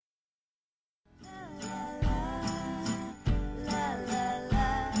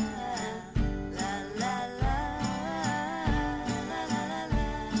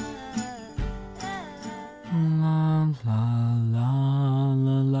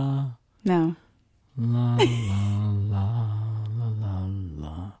No. La la la la la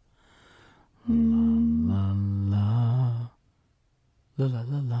la la la la la la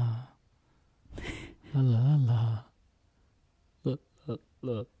la la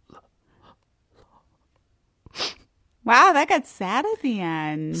la la. Wow, that got sad at the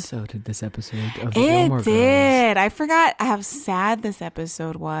end. So did this episode of the Gilmore It Girls. did. I forgot how sad this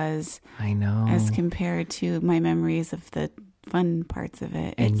episode was. I know. As compared to my memories of the fun parts of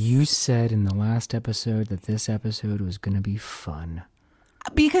it. And you said in the last episode that this episode was going to be fun.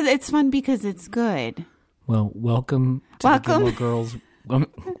 Because it's fun because it's good. Well, welcome to the Gilmore Girls.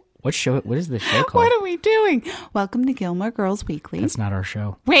 What is this show called? What are we doing? Welcome to Gilmore Girls Weekly. That's not our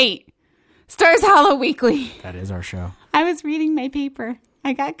show. Wait. Stars Hollow Weekly. That is our show. I was reading my paper.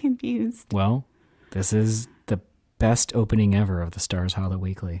 I got confused. Well, this is the best opening ever of the Stars Hollow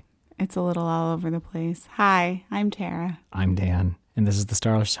Weekly. It's a little all over the place. Hi, I'm Tara. I'm Dan, and this is the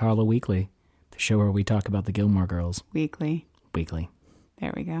Stars Hollow Weekly, the show where we talk about the Gilmore Girls. Weekly.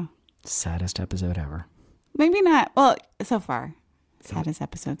 There we go. Saddest episode ever. Maybe not. Well, so far. Saddest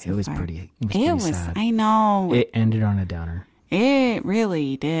episode so far. It was pretty sad. I know. It ended on a downer. It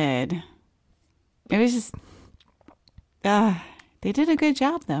really did. It was just, they did a good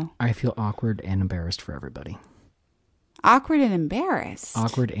job, though. I feel awkward and embarrassed for everybody. Awkward and embarrassed?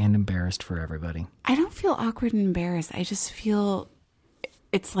 Awkward and embarrassed for everybody. I don't feel awkward and embarrassed. I just feel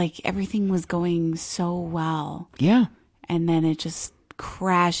it's like everything was going so well. Yeah. And then it just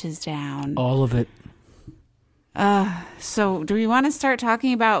crashes down. All of it. So do we want to start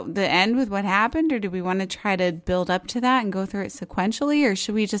talking about the end with what happened, or do we want to try to build up to that and go through it sequentially, or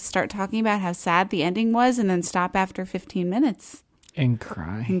should we just start talking about how sad the ending was and then stop after 15 minutes? And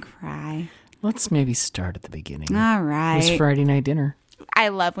cry. Let's maybe start at the beginning. All right. It was Friday night dinner. I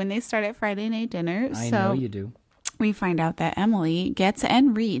love when they start at Friday night dinner. I know you do. We find out that Emily gets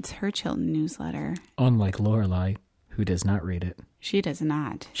and reads her Chilton newsletter. Unlike Lorelai, who does not read it. She does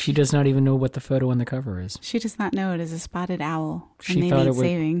not. She does not even know what the photo on the cover is. She does not know it is a spotted owl. She thought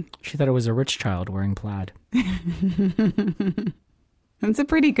it was a rich child wearing plaid. That's a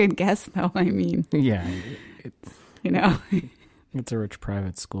pretty good guess, though. I mean, yeah, it's a rich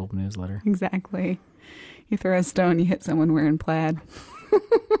private school newsletter. Exactly. You throw a stone, you hit someone wearing plaid.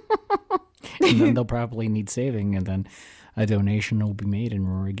 And then they'll probably need saving, and then a donation will be made in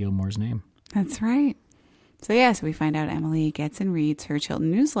Rory Gilmore's name. That's right. So we find out Emily gets and reads her Chilton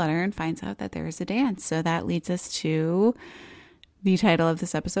newsletter and finds out that there is a dance. So that leads us to the title of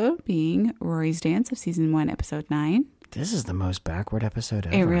this episode being Rory's Dance of Season 1, Episode 9. This is the most backward episode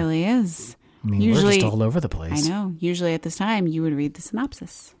ever. It really is. I mean, usually, we're just all over the place. I know. Usually at this time, you would read the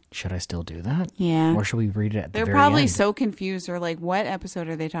synopsis. Should I still do that? Yeah. Or should we read it at the very end? They're probably so confused. Or like, what episode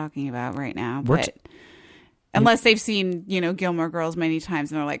are they talking about right now? But unless they've seen, Gilmore Girls many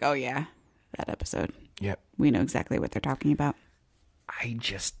times and they're like, oh, yeah, that episode. Yep. We know exactly what they're talking about.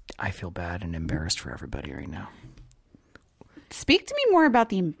 I feel bad and embarrassed for everybody right now. Speak to me more about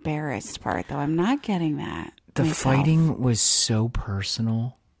the embarrassed part, though. I'm not getting that. The fighting was so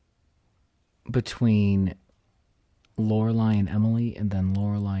personal between Lorelai and Emily, and then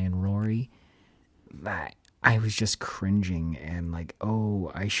Lorelai and Rory, that I was just cringing and like,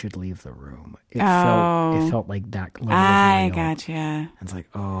 oh, I should leave the room. It felt like that level of real. I gotcha. It's like,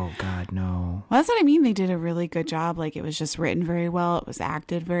 oh God, no. Well, that's what I mean. They did a really good job. Like, it was just written very well. It was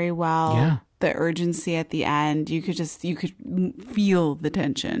acted very well. Yeah. The urgency at the end, you could feel the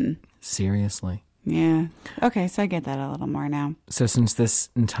tension. Seriously. Yeah. Okay, so I get that a little more now. So since this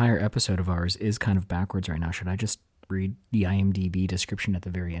entire episode of ours is kind of backwards right now, should I just read the IMDb description at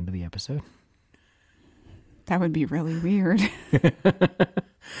the very end of the episode? That would be really weird.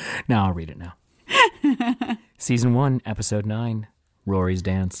 No, I'll read it now. Season 1, Episode 9, Rory's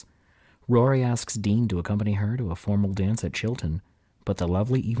Dance. Rory asks Dean to accompany her to a formal dance at Chilton, but the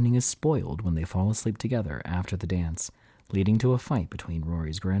lovely evening is spoiled when they fall asleep together after the dance, leading to a fight between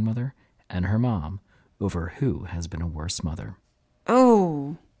Rory's grandmother and her mom over who has been a worse mother.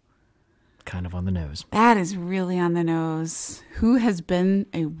 Oh. Kind of on the nose. That is really on the nose. Who has been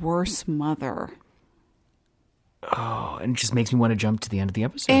a worse mother? Oh, and it just makes me want to jump to the end of the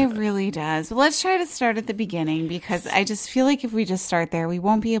episode. It really does. Well, let's try to start at the beginning, because I just feel like if we just start there, we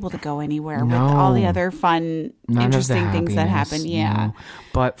won't be able to go anywhere with all the other fun, interesting things that happen. Yeah. No.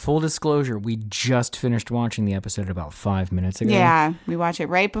 But full disclosure, we just finished watching the episode about 5 minutes ago. Yeah, we watch it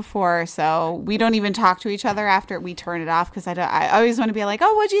right before, so we don't even talk to each other after we turn it off, because I always want to be like,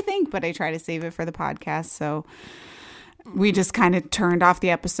 oh, what'd you think? But I try to save it for the podcast, so we just kind of turned off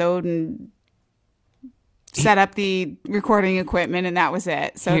the episode and set up the recording equipment, and that was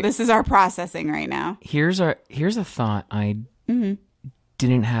it. So this is our processing right now. Here's a thought I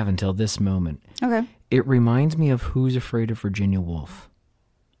didn't have until this moment. Okay. It reminds me of Who's Afraid of Virginia Woolf.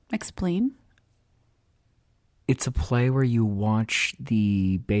 Explain. It's a play where you watch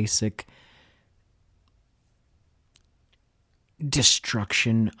the basic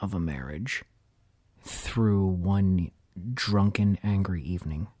destruction of a marriage through one drunken, angry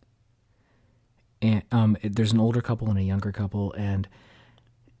evening. And there's an older couple and a younger couple, and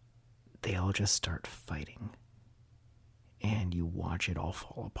they all just start fighting. And you watch it all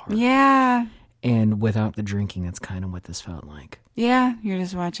fall apart. Yeah. And without the drinking, that's kind of what this felt like. Yeah, you're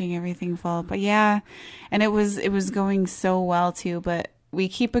just watching everything fall apart. Yeah. And it was going so well too, but we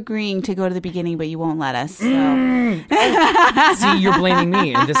keep agreeing to go to the beginning, but you won't let us. So. See, you're blaming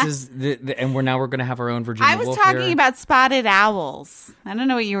me, and this is and we're going to have our own Virginia Woolf. I was talking about spotted owls. I don't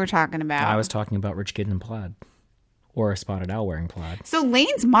know what you were talking about. I was talking about rich kid in plaid, or a spotted owl wearing plaid. So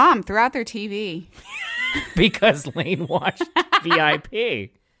Lane's mom threw out their TV because Lane watched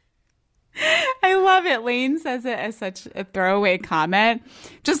VIP. I love it. Lane says it as such a throwaway comment,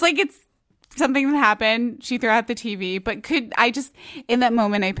 just like it's something that happened. She threw out the TV, but in that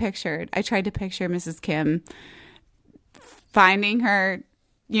moment, I tried to picture Mrs. Kim finding her,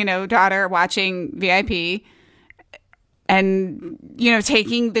 daughter watching VIP and,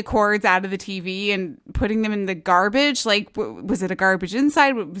 taking the cords out of the TV and putting them in the garbage. Like, was it a garbage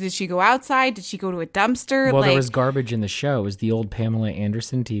inside? Did she go outside? Did she go to a dumpster? Well, there was garbage in the show. It was the old Pamela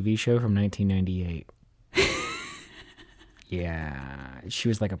Anderson TV show from 1998. Yeah, she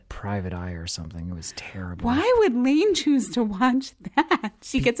was like a private eye or something. It was terrible. Why would Lane choose to watch that?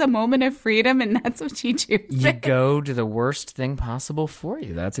 She gets a moment of freedom, and that's what she chooses. You go to the worst thing possible for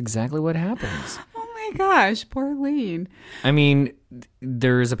you. That's exactly what happens. Oh my gosh, poor Lane. I mean,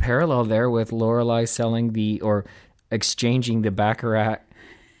 there is a parallel there with Lorelai selling or exchanging the Baccarat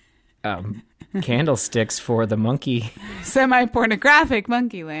candlesticks for the monkey. Semi-pornographic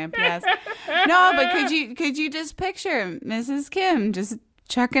monkey lamp, yes. No, but could you just picture Mrs. Kim just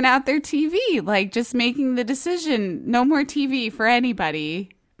chucking out their TV, like just making the decision, no more TV for anybody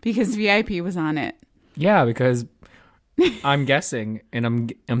because VIP was on it. Yeah, because I'm guessing, and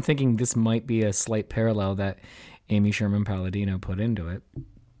I'm thinking this might be a slight parallel that Amy Sherman Palladino put into it.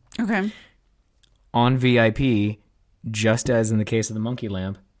 Okay. On VIP, just as in the case of the monkey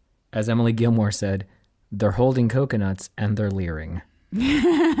lamp, as Emily Gilmore said, they're holding coconuts and they're leering.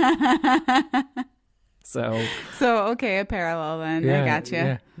 So okay, a parallel then. Yeah, I got you.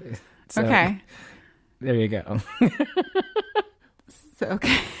 Yeah. So, okay. There you go.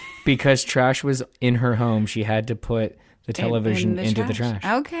 Okay. Because trash was in her home, she had to put the television into the trash.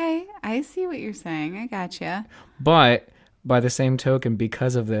 Okay, I see what you're saying. I got you. But by the same token,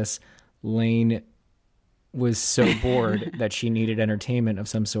 because of this, Lane was so bored that she needed entertainment of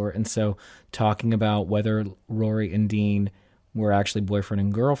some sort. And so talking about whether Rory and Dean were actually boyfriend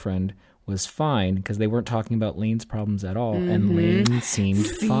and girlfriend was fine because they weren't talking about Lane's problems at all. Mm-hmm. And Lane seemed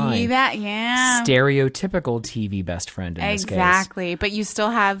fine. See that? Yeah. Stereotypical TV best friend in this case. Exactly. But you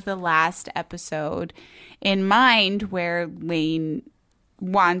still have the last episode in mind where Lane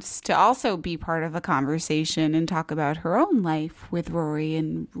wants to also be part of a conversation and talk about her own life with Rory,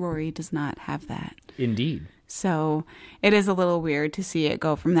 and Rory does not have that. Indeed. So it is a little weird to see it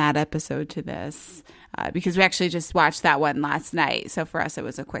go from that episode to this because we actually just watched that one last night. So for us, it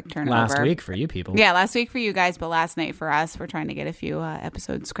was a quick turnover. Last week for you people. Yeah, last week for you guys, but last night for us. We're trying to get a few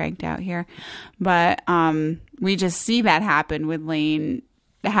episodes cranked out here. But we just see that happen with Lane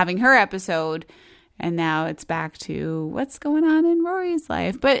having her episode. And now it's back to what's going on in Rory's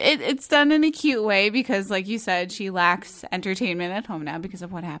life. But it's done in a cute way because, like you said, she lacks entertainment at home now because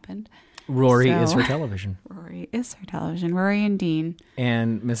of what happened. Rory is her television. Rory is her television. Rory and Dean.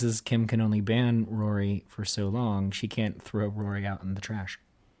 And Mrs. Kim can only ban Rory for so long. She can't throw Rory out in the trash.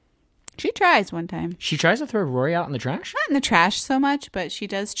 She tries one time. She tries to throw Rory out in the trash? Not in the trash so much, but she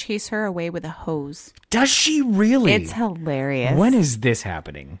does chase her away with a hose. Does she really? It's hilarious. When is this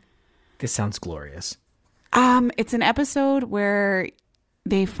happening? This sounds glorious. It's an episode where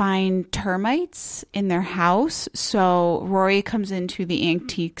they find termites in their house. So Rory comes into the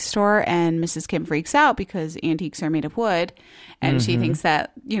antique store and Mrs. Kim freaks out because antiques are made of wood. And she thinks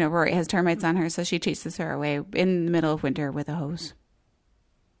that, Rory has termites on her. So she chases her away in the middle of winter with a hose.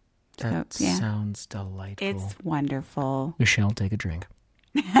 That sounds delightful. It's wonderful. Michelle, take a drink.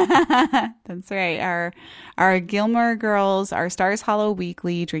 That's right. Our Gilmore Girls, our Stars Hollow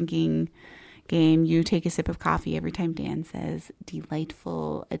Weekly drinking game. You take a sip of coffee every time Dan says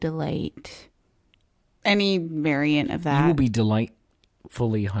delightful, a delight. Any variant of that. You will be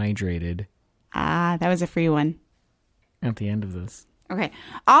delightfully hydrated. That was a free one. At the end of this. Okay.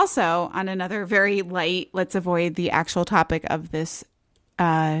 Also, on another very light, let's avoid the actual topic of this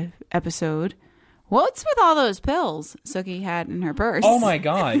episode. What's with all those pills Sookie had in her purse? Oh my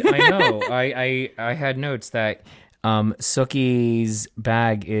God, I know. I had notes that Sookie's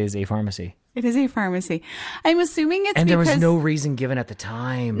bag is a pharmacy. It is a pharmacy. I'm assuming it's and there because... was no reason given at the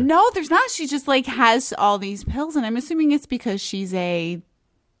time. No, there's not. She just like has all these pills, and I'm assuming it's because she's a,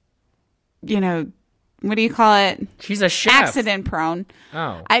 what do you call it? She's a chef. Accident prone.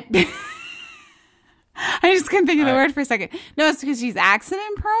 Oh. I just couldn't think of the word for a second. No, it's because she's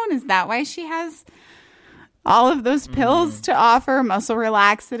accident prone. Is that why she has all of those pills to offer? Muscle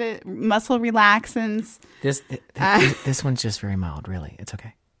relaxants. This one's just very mild, really. It's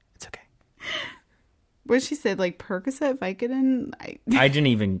okay. It's okay. What she said, like Percocet, Vicodin? I didn't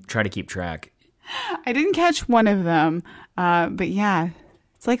even try to keep track. I didn't catch one of them. But yeah,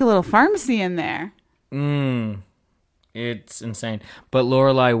 it's like a little pharmacy in there. It's insane. But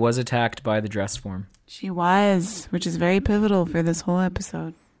Lorelai was attacked by the dress form. She was, which is very pivotal for this whole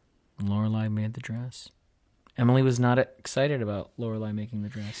episode. Lorelai made the dress. Emily was not excited about Lorelai making the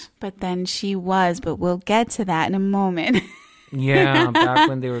dress. But then she was, but we'll get to that in a moment. Yeah, back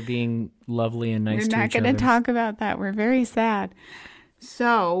when they were being lovely and nice to each other. We're not going to talk about that. We're very sad.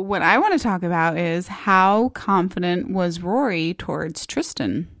 So what I want to talk about is how confident was Rory towards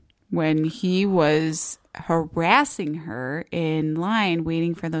Tristan when he was harassing her in line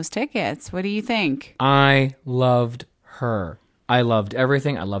waiting for those tickets. What do you think? I loved her. I loved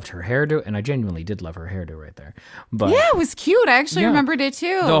everything. I loved her hairdo, and I genuinely did love her hairdo right there. But yeah, it was cute. I actually remembered it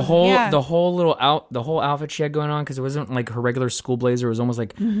too. The whole outfit she had going on, because it wasn't like her regular school blazer. It was almost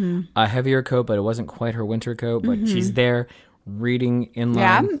like a heavier coat, but it wasn't quite her winter coat. But she's there reading in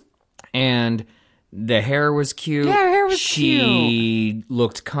line, and the hair was cute. Yeah, her hair was cute. She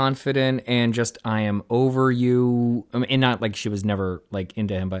looked confident and just, I am over you. I mean, and not like she was never like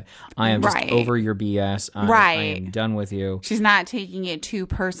into him, but I am just over your BS. I am done with you. She's not taking it too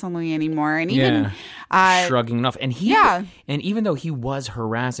personally anymore. And even shrugging it off. And and even though he was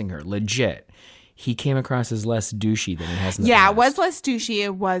harassing her, legit, he came across as less douchey than he has in the past. It was less douchey.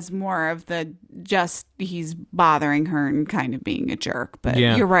 It was more of the he's bothering her and kind of being a jerk. But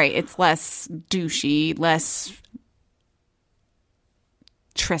you're right. It's less douchey, less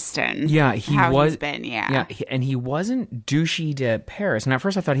Tristan. Yeah, he's been. And he wasn't douchey to Paris. And at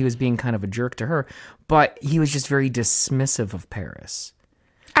first I thought he was being kind of a jerk to her, but he was just very dismissive of Paris.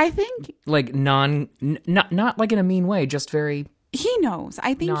 I think like not like in a mean way, just very. He knows.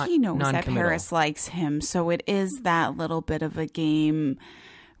 I think he knows that Paris likes him. So it is that little bit of a game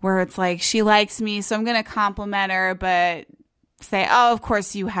where it's like, she likes me, so I'm going to compliment her, but say, oh, of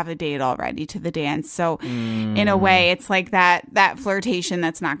course you have a date already to the dance. So in a way, it's like that flirtation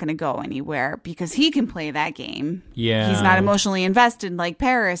that's not going to go anywhere because he can play that game. Yeah. He's not emotionally invested like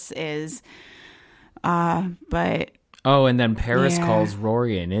Paris is. But. Oh, and then Paris calls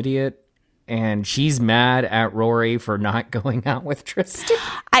Rory an idiot. And she's mad at Rory for not going out with Tristan.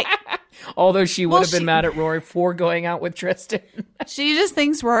 Although she would have been mad at Rory for going out with Tristan. She just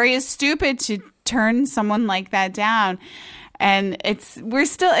thinks Rory is stupid to turn someone like that down. And it's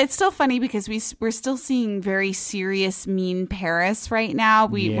still funny because we're still seeing very serious, mean Paris right now.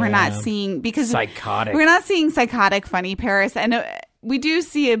 We're not seeing psychotic. We're not seeing psychotic, funny Paris. And we do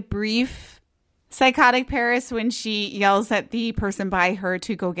see a brief psychotic Paris when she yells at the person by her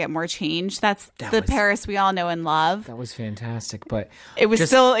to go get more change. That's the Paris we all know and love. That was fantastic, but it was she's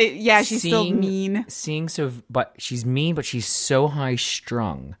still mean. But she's mean, but she's so high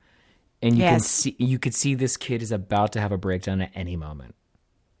strung, and you could see this kid is about to have a breakdown at any moment.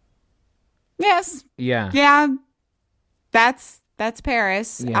 Yes. Yeah. Yeah. That's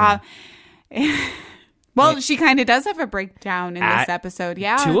Paris. Yeah. She kind of does have a breakdown in this episode.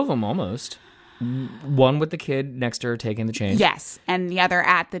 Yeah. Two of them almost. One with the kid next to her taking the change. Yes, and the other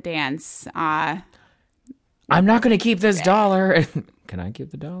at the dance. I'm not going to keep this $1. Can I keep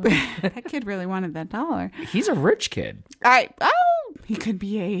the $1? That kid really wanted that $1. He's a rich kid. He could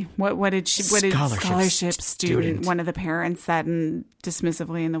be a scholarship student. One of the parents said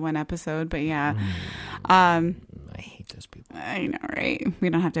dismissively in the one episode, but yeah. I hate those people. I know, right?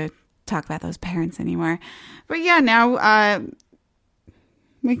 We don't have to talk about those parents anymore. But yeah, now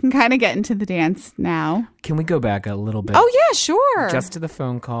we can kind of get into the dance now. Can we go back a little bit? Oh, yeah, sure. Just to the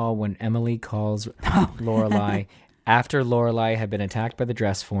phone call when Emily calls Lorelai after Lorelai had been attacked by the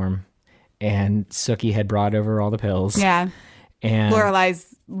dress form and Sookie had brought over all the pills. Yeah. And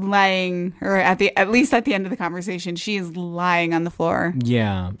Lorelai's lying, or at least at the end of the conversation, she is lying on the floor.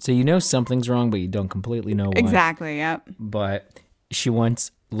 Yeah. So you know something's wrong, but you don't completely know what. Exactly, yep. But she wants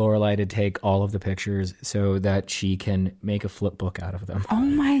Lorelai to take all of the pictures so that she can make a flip book out of them. Oh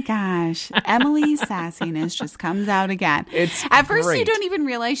my gosh. Emily's sassiness just comes out again. It's At first, you great. don't even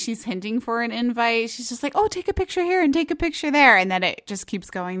realize she's hinting for an invite. She's just like, oh, take a picture here and take a picture there. And then it just keeps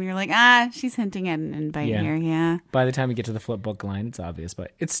going. And you're like, she's hinting at an invite here. Yeah. By the time you get to the flip book line, it's obvious,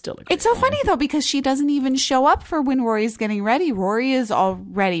 but it's still a great It's so line. funny, though, because she doesn't even show up for when Rory's getting ready. Rory is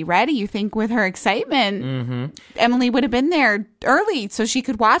already ready. You think with her excitement, Emily would have been there early so she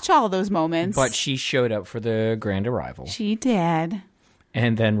could watch all those moments. But she showed up for the grand arrival. She did.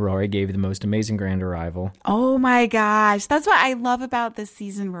 And then Rory gave the most amazing grand arrival. Oh my gosh. That's what I love about this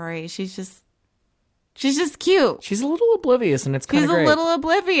season, Rory. She's just cute. She's a little oblivious, and it's kind She's of great. a little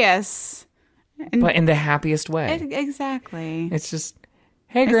oblivious. But in the happiest way. Exactly. It's just,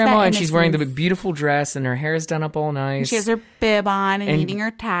 hey, It's Grandma, that and she's wearing the innocence. beautiful dress, and her hair is done up all nice. She has her bib on and eating her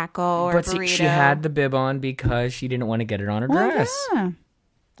taco or But burrito. she had the bib on because she didn't want to get it on her Well, dress. yeah.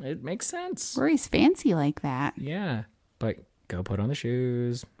 It makes sense. Rory's fancy like that. Yeah. But go put on the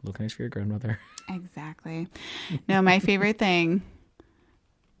shoes. Look nice for your grandmother. Exactly. No, my favorite thing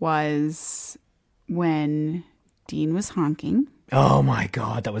was when Dean was honking Oh my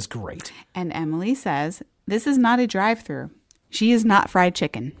God, that was great. and Emily says, "This is not a drive-thru. She is not fried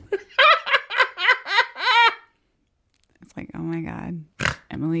chicken." It's like, oh my God,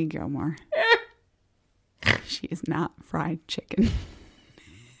 Emily Gilmore. She is not fried chicken.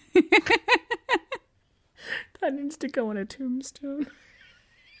 That needs to go on a tombstone.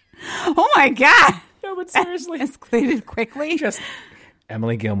 Oh my God. No, but seriously. Escalated quickly. Just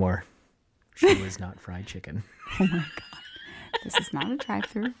Emily Gilmore. She was not fried chicken. Oh my God. This is not a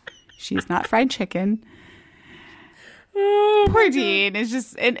drive-thru. She is not fried chicken. Poor Dean. It's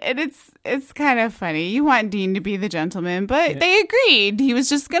just, and it's kind of funny. You want Dean to be the gentleman, but they agreed. He was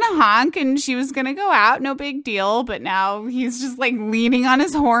just going to honk and she was going to go out. No big deal. But now he's just like leaning on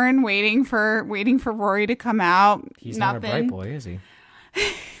his horn, waiting for Rory to come out. He's not a bright boy, is he?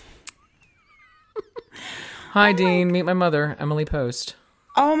 Hi, Dean. Meet my mother, Emily Post.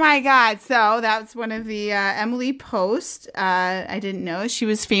 Oh my God. So that's one of the Emily Post. I didn't know she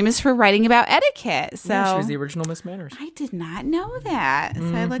was famous for writing about etiquette. So Yeah, she was the original Miss Manners. I did not know that.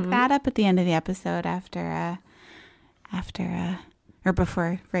 So I looked that up at the end of the episode right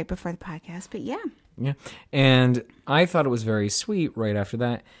before the podcast. But yeah. Yeah. And I thought it was very sweet right after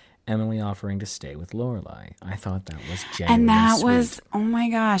that, Emily offering to stay with Lorelai. I thought that was genuinely And that sweet. was, oh my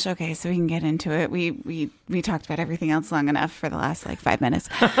gosh. Okay, so we can get into it. We talked about everything else long enough for the last 5 minutes.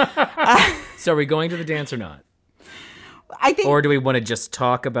 So are we going to the dance or not? I think. Or do we want to just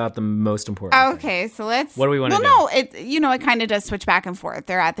talk about the most important thing? Okay, so let's. What do we want to do? Well, no, it kind of does switch back and forth.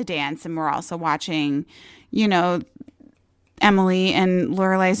 They're at the dance, and we're also watching, Emily and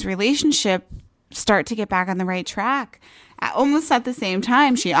Lorelai's relationship start to get back on the right track. Almost at the same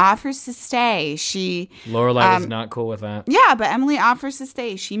time, she offers to stay. Lorelai was not cool with that. Yeah, but Emily offers to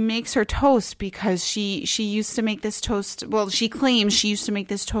stay. She makes her toast because she used to make this toast. Well, she claims she used to make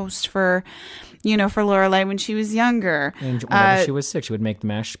this toast for Lorelai when she was younger. And whenever she was sick, she would make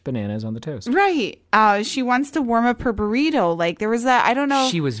mashed bananas on the toast. Right. She wants to warm up her burrito. Like there was I don't know.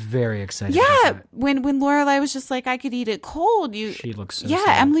 She was very excited. Yeah, about that. when Lorelai was just like, I could eat it cold. She looked so Yeah,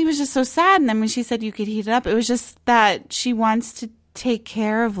 sad. Emily was just so sad. And then when she said you could heat it up, it was just that she wants to take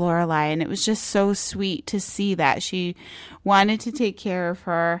care of Lorelai. And it was just so sweet to see that. She wanted to take care of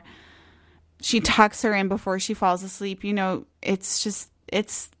her. She tucks her in before she falls asleep.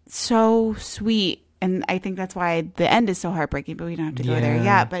 It's so sweet. And I think that's why the end is so heartbreaking, but we don't have to go there Yeah.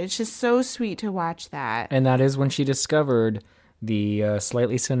 yet. But it's just so sweet to watch that. And that is when she discovered the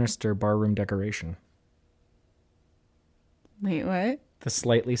slightly sinister barroom decoration. Wait, what? The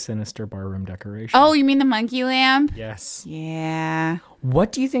slightly sinister barroom decoration. Oh, you mean the monkey lamp? Yes. Yeah.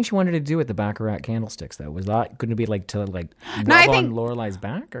 What do you think she wanted to do with the Baccarat candlesticks, though? Was that going to be rub I on think- Lorelai's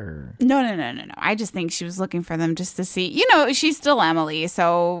back, or? No. I just think she was looking for them just to see. She's still Emily,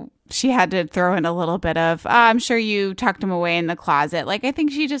 so she had to throw in a little bit of, I'm sure you tucked them away in the closet. I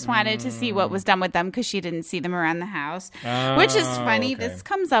think she just wanted to see what was done with them because she didn't see them around the house, which is funny. okay. This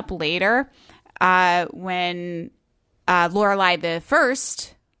comes up later when Lorelai the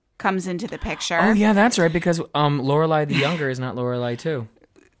First comes into the picture. Oh, yeah, that's right, because Lorelai the younger is not Lorelai too.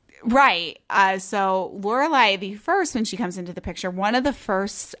 Right. So Lorelai the First, when she comes into the picture, one of the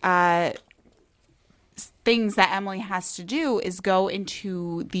first things that Emily has to do is go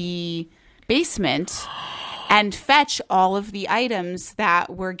into the basement and fetch all of the items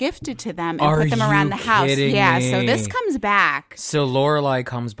that were gifted to them and Are put them around you the house. kidding Yeah. So me? this comes back. So Lorelai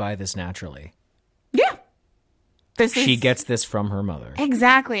comes by this naturally. Yeah. She gets this from her mother.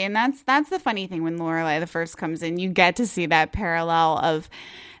 Exactly. And that's the funny thing when Lorelai the First comes in. You get to see that parallel of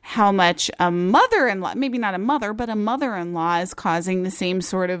how much a mother-in-law, maybe not a mother, but a mother-in-law is causing the same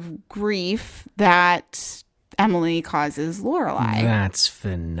sort of grief that Emily causes Lorelai. That's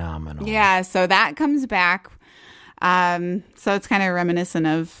phenomenal. Yeah, so that comes back. So it's kind of reminiscent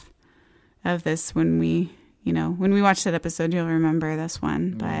of this when we watch that episode, you'll remember this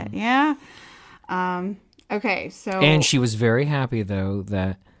one. But yeah. Okay, so. And she was very happy, though,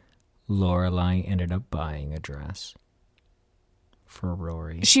 that Lorelai ended up buying a dress for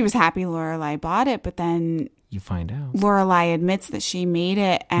Rory. She was happy Lorelai bought it, but then you find out Lorelai admits that she made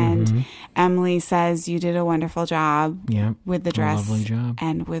it, and Emily says, you did a wonderful job with the dress lovely job.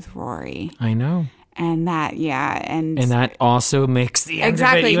 And with Rory. I know. And that, and that also makes the end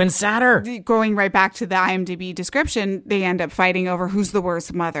of it even sadder. Going right back to the IMDb description, they end up fighting over who's the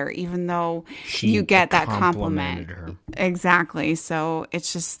worst mother, even though you get that compliment. Her. Exactly. So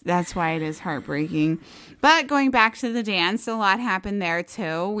it's just, that's why it is heartbreaking. But going back to the dance, a lot happened there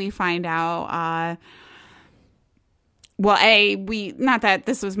too. We find out, not that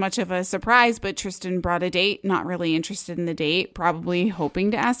this was much of a surprise, but Tristan brought a date, not really interested in the date, probably hoping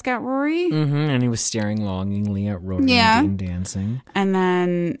to ask out Rory. And he was staring longingly at Rory and Dean dancing. And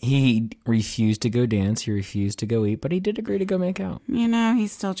then he refused to go dance. He refused to go eat, but he did agree to go make out.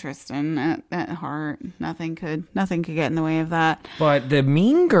 He's still Tristan at heart. Nothing could get in the way of that. But the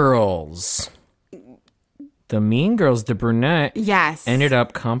Mean Girls, the brunette, yes, ended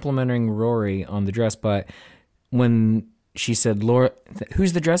up complimenting Rory on the dress, but when she said, Laura,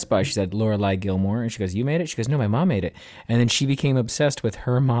 who's the dress by? She said, Lorelai Gilmore. And she goes, you made it? She goes, no, my mom made it. And then she became obsessed with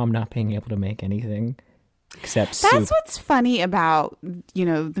her mom not being able to make anything except soup. That's what's funny about,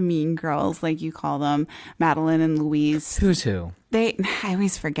 the Mean Girls, like you call them, Madeline and Louise. Who's who? I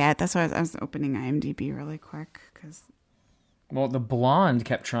always forget. That's why I was opening IMDb really quick. Well, the blonde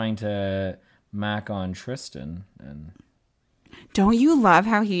kept trying to mac on Tristan. And don't you love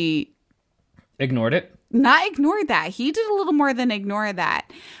how he ignored it? Not ignored that. He did a little more than ignore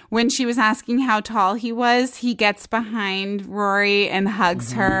that. When she was asking how tall he was, he gets behind Rory and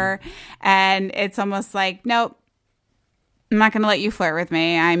hugs her. And it's almost like, nope, I'm not going to let you flirt with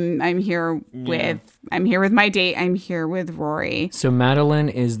me. I'm here with my date. I'm here with Rory. So Madeline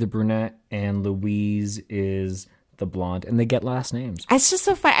is the brunette and Louise is the blonde, and they get last names. It's just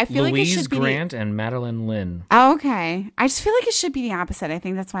so fun. I feel like it should be Louise Grant and Madeline Lynn. Oh, okay. I just feel like it should be the opposite. I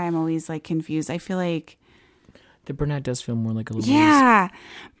think that's why I'm always like confused. I feel like the brunette does feel more like a Louise. Yeah,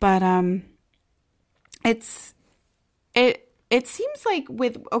 but it seems like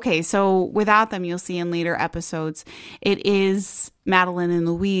so without them, you'll see in later episodes, it is Madeline and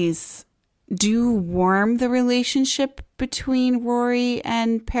Louise do warm the relationship between Rory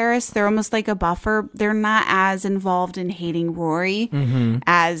and Paris. They're almost like a buffer. They're not as involved in hating Rory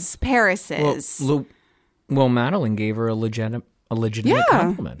as Paris is. Well, Madeline gave her a legitimate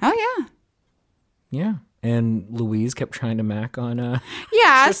compliment. Oh, yeah. Yeah. And Louise kept trying to mac on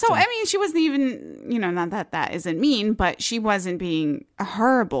Tristan. So I mean, she wasn't even, not that isn't mean, but she wasn't being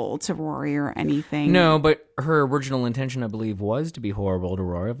horrible to Rory or anything. No, but her original intention, I believe, was to be horrible to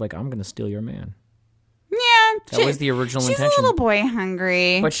Rory, of like, I'm going to steal your man. Yeah. That was the original intention. She's a little boy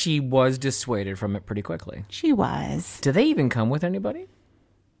hungry. But she was dissuaded from it pretty quickly. She was. Do they even come with anybody?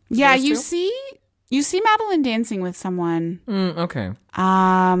 Yeah, you see Madeline dancing with someone. Okay.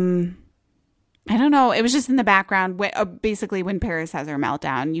 I don't know. It was just in the background. Basically, when Paris has her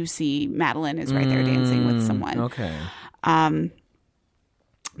meltdown, you see Madeline is right there dancing with someone. Okay.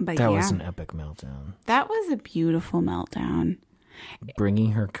 But that was an epic meltdown. That was a beautiful meltdown.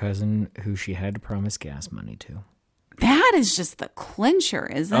 Bringing her cousin, who she had to promise gas money to. That is just the clincher,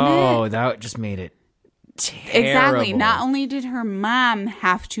 isn't it? Oh, that just made it terrible. Exactly. Not only did her mom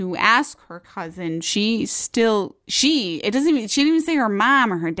have to ask her cousin, she didn't even say her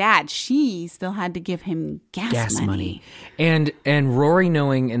mom or her dad. She still had to give him gas money. And Rory,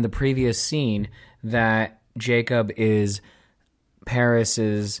 knowing in the previous scene that Jacob is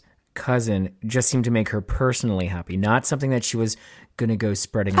Paris's cousin, just seemed to make her personally happy. Not something that she was going to go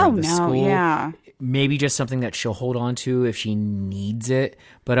spreading around the school. Yeah. Maybe just something that she'll hold on to if she needs it.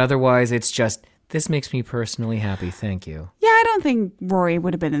 But otherwise, it's just, this makes me personally happy. Thank you. Yeah, I don't think Rory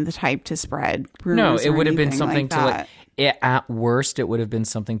would have been the type to spread rumors. No, it would have been something like to at worst, it would have been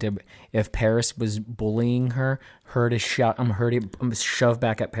something to, if Paris was bullying her to shove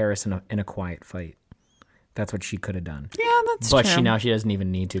back at Paris in a quiet fight. That's what she could have done. Yeah, that's true. But she doesn't even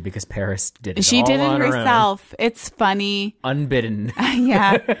need to because Paris did it. She did it herself. Own. It's funny. Unbidden.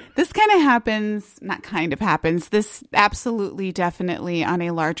 Yeah. This kind of happens. Not kind of happens. This absolutely, definitely on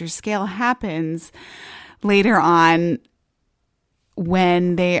a larger scale happens later on,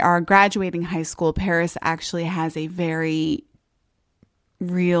 when they are graduating high school, Paris actually has a very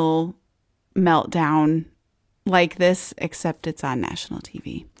real meltdown like this, except it's on national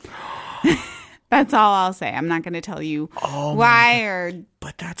TV. That's all I'll say. I'm not going to tell you why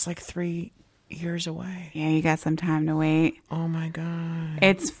But that's like 3 years away. Yeah, you got some time to wait. Oh my God.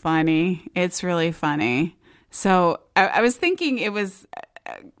 It's funny. It's really funny. So I was thinking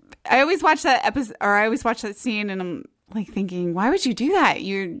I always watch that episode, or I always watch that scene, and I'm like thinking, why would you do that?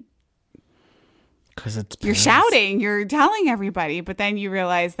 Because you're shouting, you're telling everybody, but then you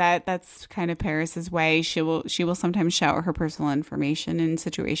realize that that's kind of Paris's way. She will sometimes shout her personal information in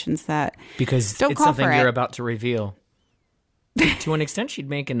situations that because don't it's call something for you're it. about to reveal. To an extent, she'd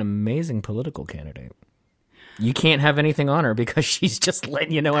make an amazing political candidate. You can't have anything on her because she's just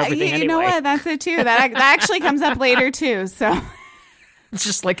letting you know everything anyway. You know what? That's it too. That actually comes up later too. So it's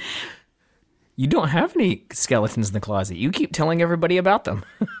just like, you don't have any skeletons in the closet. You keep telling everybody about them.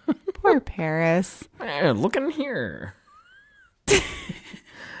 Poor Paris. Look in here.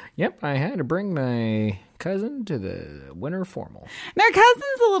 Yep, I had to bring my cousin to the winter formal. And her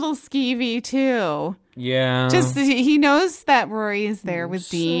cousin's a little skeevy too. Yeah. Just he knows that Rory is there with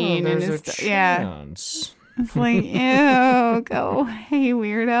Dean, there's and a it's chance. it's like, ew, go, hey,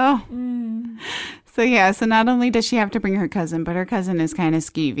 weirdo. So yeah, so not only does she have to bring her cousin, but her cousin is kind of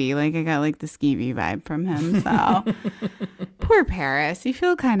skeevy. Like I got like the skeevy vibe from him. So poor Paris. You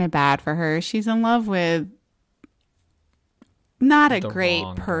feel kind of bad for her. She's in love with not a The great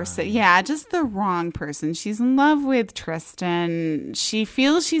wrong person. guy. Yeah, just the wrong person. She's in love with Tristan. She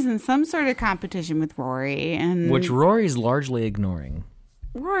feels she's in some sort of competition with Rory, and Which Rory's largely ignoring.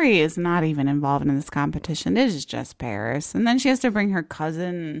 Rory is not even involved in this competition. It is just Paris. And then she has to bring her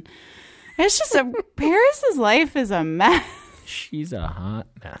cousin. It's just Paris's life is a mess. She's a hot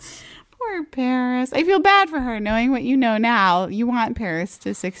mess. Poor Paris. I feel bad for her knowing what you know now. You want Paris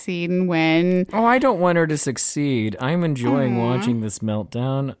to succeed and win. Oh, I don't want her to succeed. I'm enjoying watching this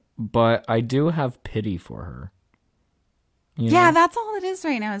meltdown, but I do have pity for her. You Yeah, know? that's all it is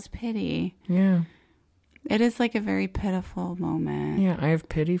right now is pity. Yeah. It is like a very pitiful moment. Yeah, I have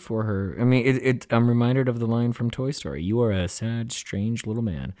pity for her. I mean, I'm reminded of the line from Toy Story. You are a sad, strange little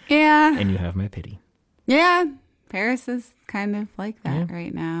man. Yeah. And you have my pity. Yeah. Paris is kind of like that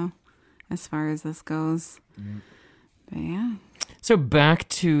right now, as far as this goes. But yeah. So back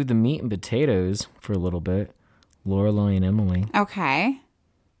to the meat and potatoes for a little bit. Lorelai and Emily. Okay.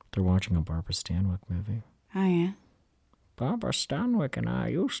 They're watching a Barbara Stanwyck movie. Oh, yeah. Barbara Stanwyck and I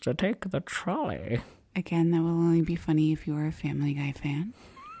used to take the trolley. Again, that will only be funny if you are a Family Guy fan.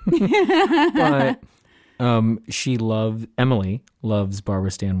 But Emily loves Barbara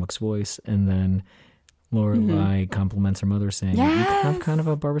Stanwyck's voice, and then Lorelai compliments her mother, saying, "You have kind of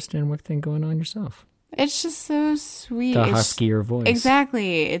a Barbara Stanwyck thing going on yourself." It's just so sweet. The huskier voice.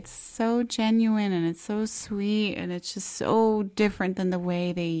 Exactly. It's so genuine and it's so sweet and it's just so different than the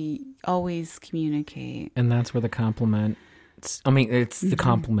way they always communicate. And that's where the compliment. It's the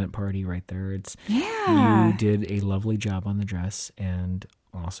compliment party right there. It's Yeah. you did a lovely job on the dress, and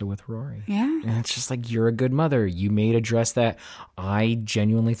also with Rory. Yeah. And it's just like, you're a good mother. You made a dress that I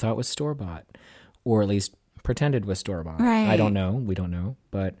genuinely thought was store-bought, or at least pretended was store-bought. Right. I don't know. We don't know.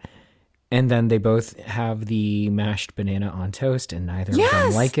 And then they both have the mashed banana on toast, and neither of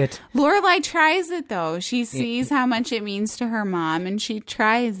them like it. Lorelai tries it though. She sees how much it means to her mom and she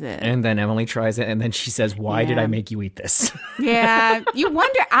tries it. And then Emily tries it, and then she says, "Why did I make you eat this?" Yeah. You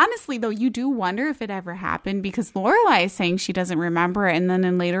wonder, honestly though, you do wonder if it ever happened because Lorelai is saying she doesn't remember it. And then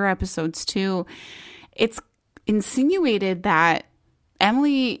in later episodes too, it's insinuated that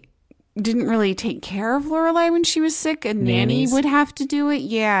Emily didn't really take care of Lorelai when she was sick. A nanny would have to do it.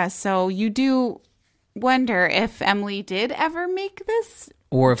 Yeah. So you do wonder if Emily did ever make this.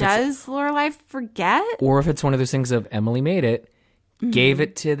 Or if does Lorelai forget? Or if it's one of those things of Emily made it, gave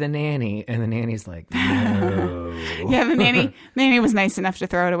it to the nanny, and the nanny's like, no. Yeah, the nanny was nice enough to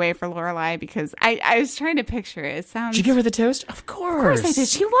throw it away for Lorelai because I was trying to picture it. It sounds. Did you give her the toast? Of course. Of course I did.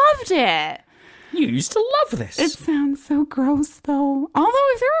 She loved it. You used to love this. It sounds so gross, though. Although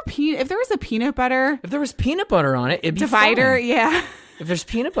if there was a peanut butter If there was peanut butter on it, it'd be divider, fine. yeah, If there's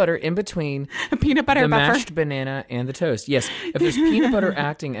peanut butter in between a peanut butter the buffer. mashed banana and the toast, yes. If there's peanut butter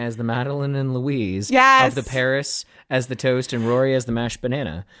acting as the Madeline and Louise, Yes. of the Paris as the toast and Rory as the mashed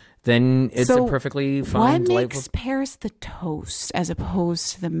banana, then it's a perfectly fine, What delightful. makes Paris the toast as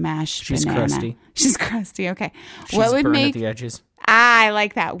opposed to the mashed She's banana? crusty. She's crusty. Okay. She's what would burned make? at the edges. I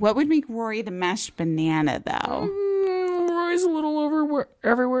like that. What would make Rory the mashed banana, though? Rory's a little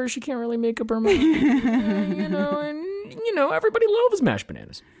everywhere. She can't really make up her mind. And everybody loves mashed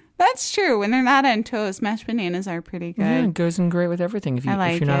bananas. That's true. When they're not on toast, mashed bananas are pretty good. Yeah, it goes in great with everything if,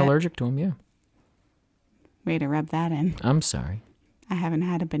 if you're not allergic to them, yeah. Way to rub that in. I'm sorry. I haven't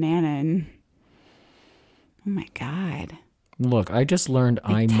had a banana in... Oh, my God. Look, I just learned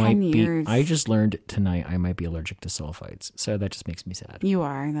I just learned tonight I might be allergic to sulfites. So that just makes me sad. You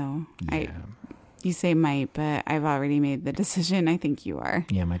are, though. Yeah. You say might, but I've already made the decision. I think you are.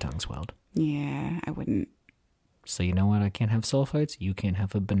 Yeah, my tongue swelled. Yeah, I wouldn't. So you know what? I can't have sulfites. You can't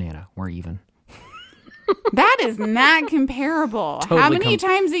have a banana. We're even. That is not comparable. Totally How many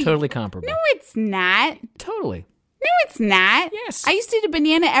times totally comparable. No, it's not. Totally. No, it's not. Yes. I used to eat a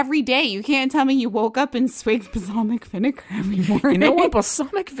banana every day. You can't tell me you woke up and swigged balsamic vinegar every morning. You know what?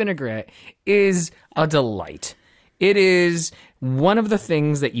 Balsamic vinaigrette is a delight. It is one of the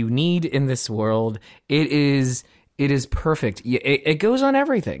things that you need in this world. It is perfect. It goes on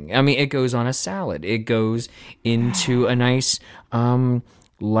everything. I mean, it goes on a salad. It goes into a nice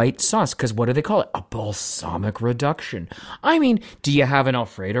light sauce. Because what do they call it? A balsamic reduction. I mean, do you have an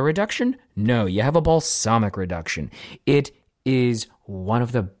Alfredo reduction? No, you have a balsamic reduction. It is one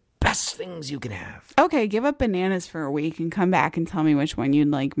of the best things you can have. Okay, give up bananas for a week and come back and tell me which one you'd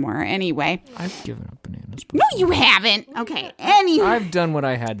like more. Anyway. I've given up bananas. No, you haven't. Okay, anyway. I've done what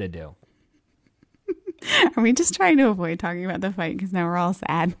I had to do. Are we just trying to avoid talking about the fight because now we're all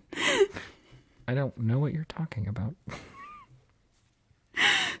sad? I don't know what you're talking about.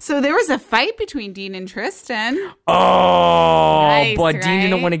 So there was a fight between Dean and Tristan. Oh, nice, but right? Dean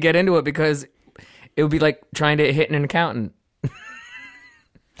didn't want to get into it because it would be like trying to hit an accountant.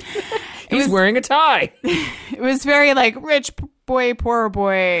 He's wearing a tie. It was very like rich boy, poor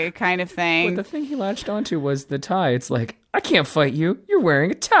boy kind of thing. But the thing he latched onto was the tie. It's like, I can't fight you. You're wearing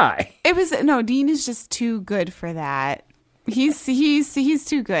a tie. Dean is just too good for that. He's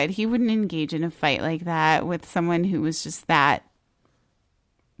too good. He wouldn't engage in a fight like that with someone who was just that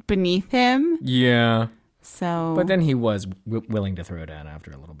beneath him. Yeah. So, but then he was willing to throw down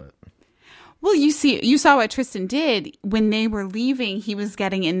after a little bit. Well, you saw what Tristan did when they were leaving. He was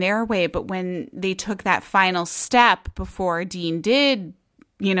getting in their way, but when they took that final step before Dean did,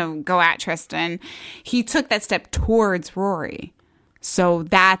 go at Tristan, he took that step towards Rory. So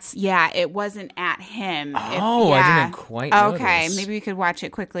it wasn't at him. I didn't quite notice. Okay, maybe we could watch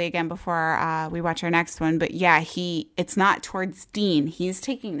it quickly again before we watch our next one. But yeah, it's not towards Dean. He's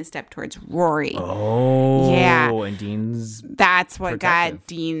taking the step towards Rory. Oh. Yeah. And That's what got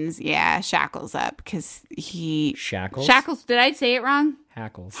Dean's, shackles up because he... Shackles? Shackles. Did I say it wrong?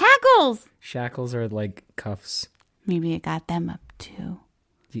 Hackles. Hackles. Shackles are like cuffs. Maybe it got them up too.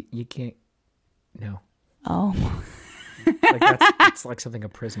 You can't... No. Oh. It's like something a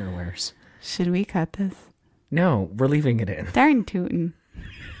prisoner wears. Should we cut this? No, we're leaving it in. Darn tootin'.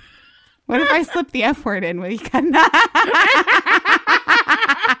 What if I slip the F word in? Will you cut?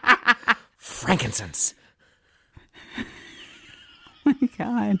 Frankincense. Oh my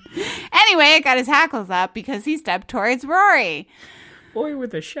God. Anyway, it got his hackles up because he stepped towards Rory. Boy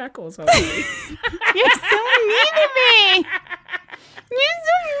with the shackles on me. You're so mean to me. You're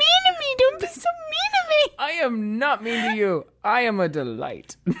so mean to me. Don't be so mean to me. I am not mean to you. I am a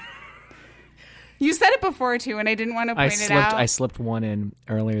delight. You said it before, too, and I didn't want to point it out. I slipped one in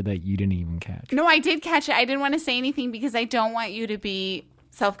earlier that you didn't even catch. No, I did catch it. I didn't want to say anything because I don't want you to be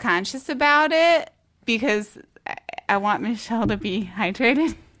self-conscious about it because I want Michelle to be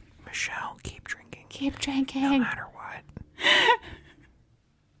hydrated. Michelle, keep drinking. Keep drinking. No matter what.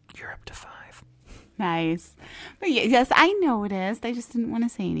 You're up to 5. Nice. But yes, I know it is. I just didn't want to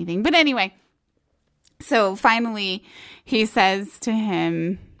say anything. But anyway, so finally he says to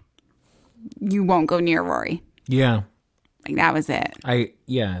him, you won't go near Rory. Yeah. Like that was it.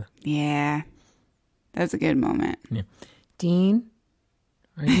 Yeah. Yeah. That was a good moment. Yeah. Dean,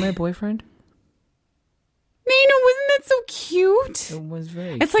 are you my boyfriend? Wasn't that so cute? It was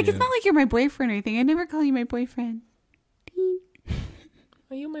very It's cute. like, it's not like you're my boyfriend or anything. I never call you my boyfriend. Dean.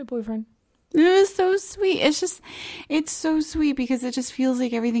 Are you my boyfriend? It was so sweet. It's so sweet because it just feels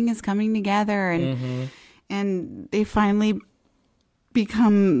like everything is coming together and they finally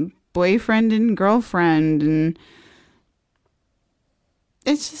become boyfriend and girlfriend and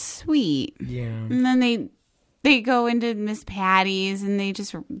it's just sweet. Yeah. And then they go into Miss Patty's and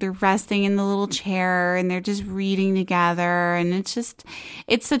they're resting in the little chair and they're just reading together and it's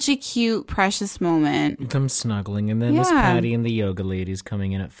such a cute, precious moment. Them snuggling and then Miss Patty and the yoga ladies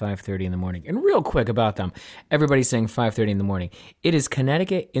coming in at 5:30 in the morning. And real quick about them, everybody's saying 5:30 in the morning. It is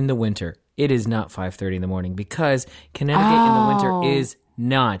Connecticut in the winter. It is not 5:30 in the morning because Connecticut in the winter is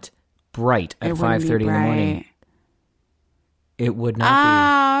not bright at 5:30 in the morning. It would not be.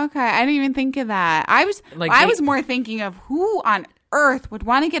 Oh, okay. I didn't even think of that. I was more thinking of who on earth would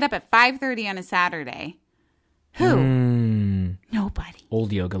want to get up at 5:30 on a Saturday? Who? Nobody.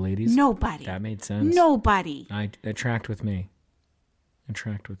 Old yoga ladies. Nobody. That made sense. Nobody. It tracked with me.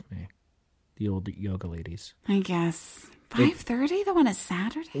 The old yoga ladies. I guess. 5:30 though on a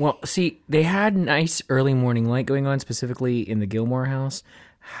Saturday? Well, see, they had nice early morning light going on, specifically in the Gilmore house.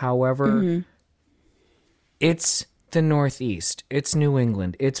 However, it's the Northeast. It's New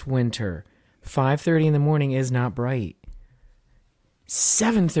England. It's winter. 5:30 in the morning is not bright.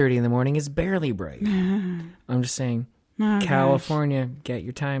 7:30 in the morning is barely bright. I'm just saying, California, get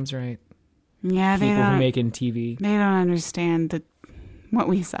your times right. Yeah, people who make in TV. They don't understand what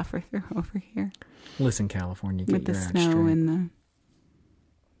we suffer through over here. Listen, California, get with the your act snow straight. and the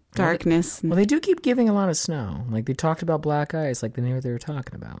darkness. Well, they do keep giving a lot of snow. Like, they talked about black ice, like they knew what they were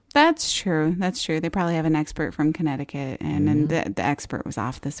talking about. That's true. They probably have an expert from Connecticut, and the expert was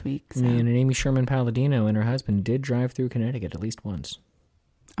off this week. So. And Amy Sherman Palladino and her husband did drive through Connecticut at least once.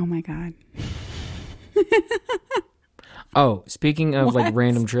 Oh my God. Oh, speaking of like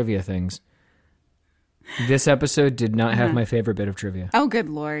random trivia things, this episode did not have my favorite bit of trivia. Oh, good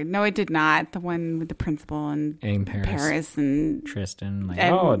Lord. No, it did not. The one with the principal and Paris and Tristan. Like, they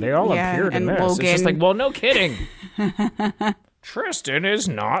all appeared in this. Logan. It's just like, well, no kidding. Tristan is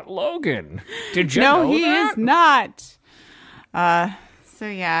not Logan. Did you know that? No, he is not. So,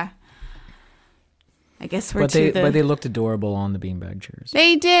 yeah. I guess we're But they looked adorable on the beanbag chairs.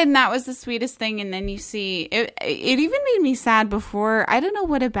 They did, and that was the sweetest thing. And then you see, it even made me sad before. I don't know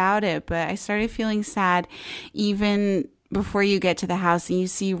what about it, but I started feeling sad even before you get to the house and you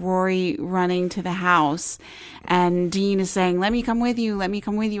see Rory running to the house. And Dean is saying, let me come with you. I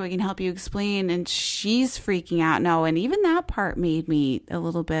can help you explain. And she's freaking out. No, and even that part made me a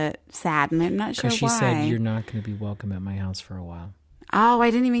little bit sad. And I'm not sure why. Because she said, you're not going to be welcome at my house for a while. Oh,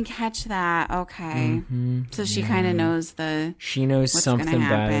 I didn't even catch that. Okay. So she kind of knows She knows something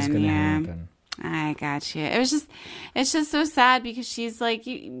bad is going to happen. I got you. It's just so sad because she's like,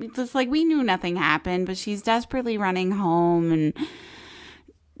 it's like we knew nothing happened, but she's desperately running home, and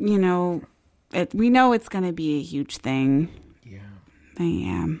we know it's going to be a huge thing. Yeah.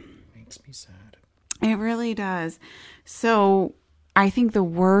 Yeah. Makes me sad. It really does. So I think the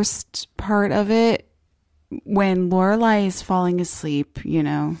worst part of it, when Lorelai is falling asleep,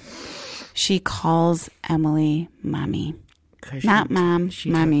 she calls Emily mommy. Not mom,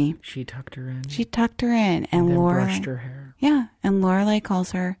 mommy. She tucked her in. And then Laura brushed her hair. Yeah, and Lorelai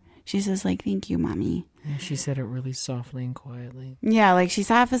calls her. She says, like, thank you, mommy. Yeah, she said it really softly and quietly. Yeah, like she's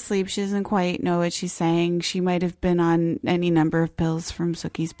half asleep. She doesn't quite know what she's saying. She might have been on any number of pills from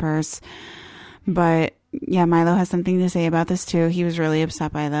Sookie's purse. But yeah, Milo has something to say about this too. He was really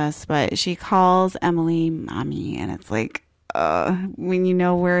upset by this, but she calls Emily mommy, and it's like, when you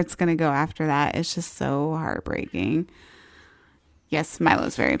know where it's going to go after that, it's just so heartbreaking. Yes,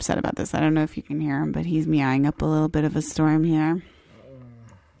 Milo's very upset about this. I don't know if you can hear him, but he's meowing up a little bit of a storm here.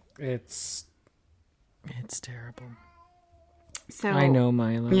 It's terrible. So I know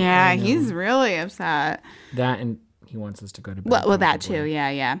Milo. Yeah, he's really upset. That, and he wants us to go to bed. Well, that too.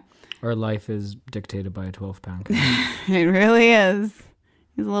 Yeah. Our life is dictated by a 12-pound coon. It really is.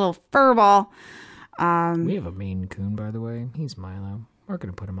 He's a little furball. We have a Maine Coon, by the way. He's Milo. We're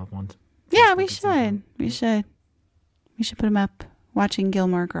going to put him up once. Yeah, we should. We should put him up watching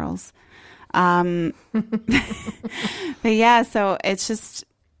Gilmore Girls. But yeah, so it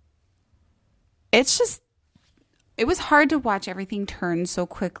was hard to watch everything turn so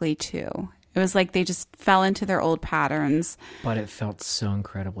quickly too. It was like they just fell into their old patterns. But it felt so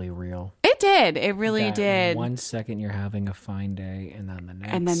incredibly real. It did. It really did. 1 second you're having a fine day, and then the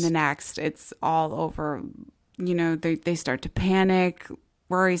next. And then the next, it's all over. They start to panic.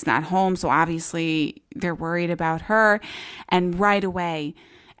 Rory's not home, so obviously they're worried about her. And right away,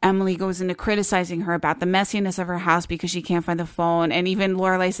 Emily goes into criticizing her about the messiness of her house because she can't find the phone. And even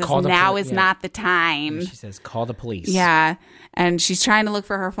Lorelai says, now is not the time. And she says, call the police. Yeah. And she's trying to look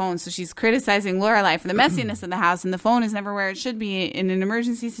for her phone. So she's criticizing Lorelai for the messiness of the house. And the phone is never where it should be in an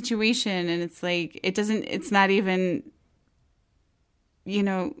emergency situation. And it's like, it's not even,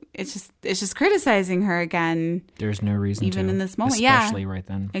 it's just criticizing her again. There's no reason even to. In this moment. Especially right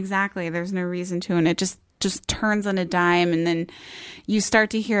then. Exactly. There's no reason to. And it just turns on a dime, and then you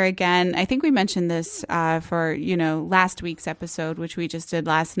start to hear again. I think we mentioned this for last week's episode, which we just did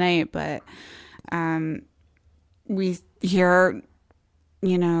last night, but we hear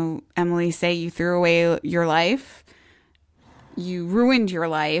Emily say, you threw away your life, you ruined your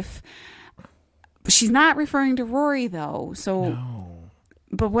life. But she's not referring to Rory though, so no.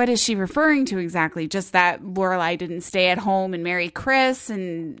 But what is she referring to exactly? Just that Lorelai didn't stay at home and marry Chris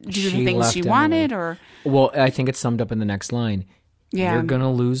and do the things she wanted? Or well, I think it's summed up in the next line. Yeah. You're going to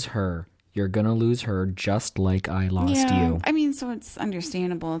lose her. You're going to lose her just like I lost you. I mean, so it's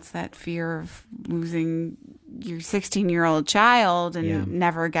understandable. It's that fear of losing your 16-year-old child and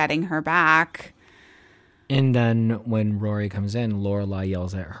never getting her back. And then when Rory comes in, Lorelai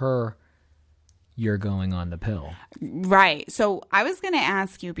yells at her, "You're going on the pill." Right. So I was going to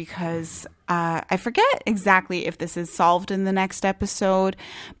ask you because I forget exactly if this is solved in the next episode,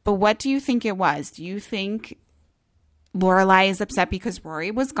 but what do you think it was? Do you think Lorelai is upset because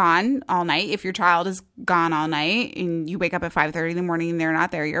Rory was gone all night? If your child is gone all night and you wake up at 5:30 in the morning and they're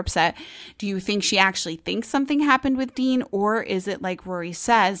not there, you're upset. Do you think she actually thinks something happened with Dean, or is it like Rory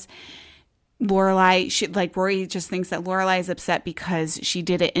says, Rory just thinks that Lorelai is upset because she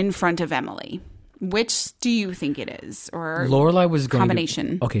did it in front of Emily? Which do you think it is, or Lorelai was going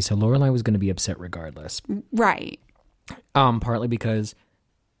combination? So Lorelai was going to be upset regardless, right? Partly because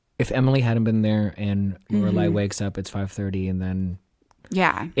if Emily hadn't been there and Lorelai wakes up, it's 5:30, and then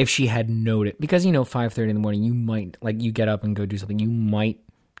if she had noted, because 5:30 in the morning, you might you get up and go do something, you might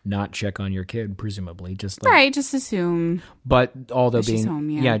not check on your kid, presumably, just assume. But although she's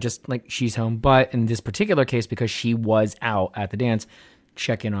home, just like she's home, but in this particular case, because she was out at the dance,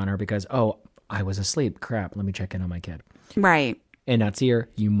 check in on her because I was asleep. Crap, let me check in on my kid. Right. And not see her,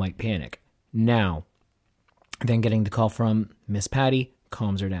 you might panic. Now, then getting the call from Miss Patty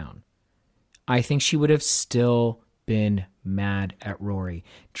calms her down. I think she would have still been mad at Rory,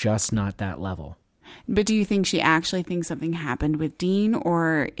 just not that level. But do you think she actually thinks something happened with Dean,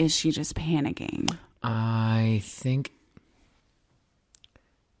 or is she just panicking? I think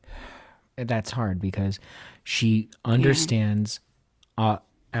that's hard because she understands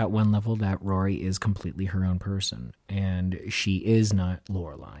at one level that Rory is completely her own person and she is not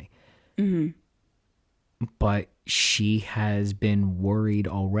Lorelai. Mm-hmm. But she has been worried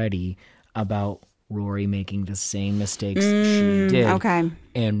already about Rory making the same mistakes she did. Okay.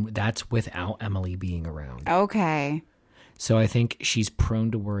 And that's without Emily being around. Okay. So I think she's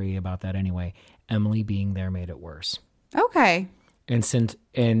prone to worry about that anyway. Emily being there made it worse. Okay.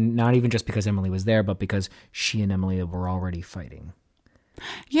 And not even just because Emily was there, but because she and Emily were already fighting.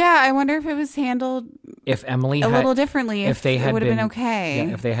 Yeah, I wonder if it was handled if Emily a little differently. If they had it would have been okay.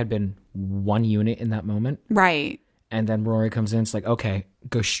 Yeah, if they had been one unit in that moment, right? And then Rory comes in, it's like, okay,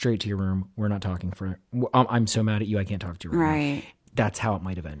 go straight to your room. We're not talking for. I'm so mad at you, I can't talk to you right now. That's how it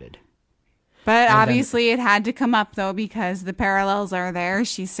might have ended. But obviously, it had to come up though because the parallels are there.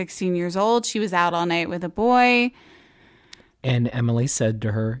 She's 16 years old. She was out all night with a boy. And Emily said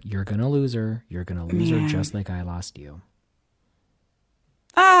to her, "You're gonna lose her. You're gonna lose her just like I lost you."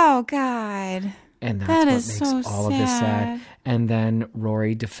 Oh, God. And that's what makes all of this sad. And then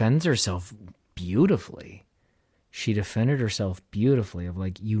Rory defends herself beautifully. She defended herself beautifully of I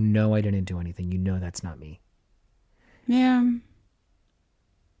didn't do anything. That's not me. Yeah.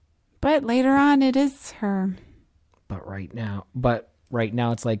 But later on, it is her. But right now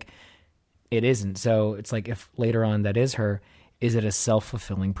it's like, it isn't. So it's like, if later on that is her, is it a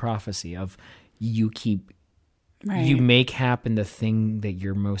self-fulfilling prophecy of you keep... Right. You make happen the thing that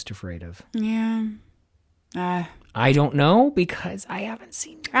you're most afraid of. Yeah. I don't know because I haven't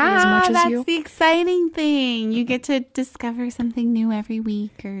seen it as much as you. That's the exciting thing. You get to discover something new every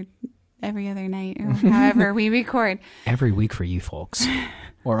week or every other night or however we record. Every week for you folks.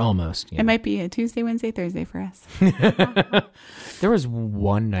 Or almost. It might be a Tuesday, Wednesday, Thursday for us. There was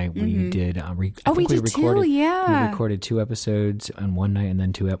one night where you did. We did too, yeah. We recorded 2 episodes on one night and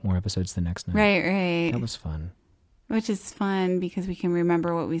then 2 more episodes the next night. Right. That was fun. Which is fun because we can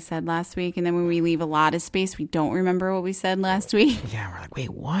remember what we said last week. And then when we leave a lot of space, we don't remember what we said last week. Yeah, we're like, wait,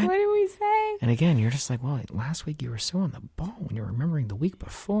 what? What did we say? And again, you're just like, well, last week you were so on the ball when you were remembering the week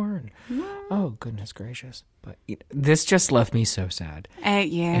before. And oh, goodness gracious. But this just left me so sad.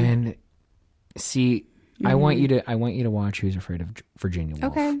 Yeah. And see, I want you to watch Who's Afraid of Virginia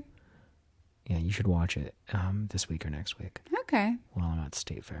Woolf. Okay. Yeah, you should watch it this week or next week. Okay. While I'm at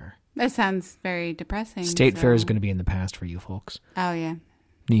State Fair. That sounds very depressing. State Fair is going to be in the past for you folks. Oh, yeah.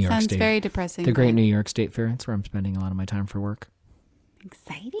 New York Sounds State. very depressing. The great New York State Fair. That's where I'm spending a lot of my time for work.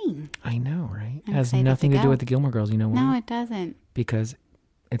 Exciting. I know, right? It has nothing to do with the Gilmore Girls. You know why? No, it doesn't. Because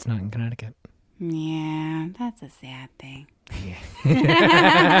it's not in Connecticut. Yeah, that's a sad thing.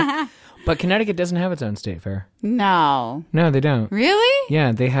 Yeah. But Connecticut doesn't have its own State Fair. No. No, they don't. Really?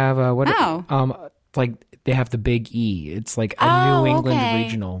 Yeah, they have they have the Big E. It's like a New England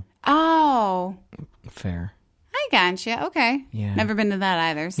regional. Oh. Fair. I gotcha. Okay. Yeah. Never been to that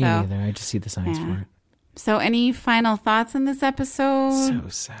either. So. Me neither. I just see the signs for it. So any final thoughts on this episode? So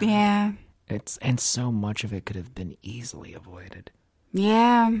sad. Yeah. And so much of it could have been easily avoided.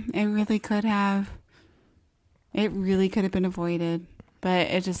 Yeah, it really could have. It really could have been avoided, but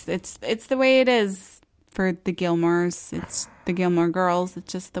it's the way it is for the Gilmores. It's the Gilmore Girls.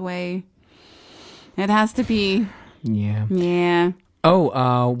 It's just the way it has to be. Yeah. Yeah.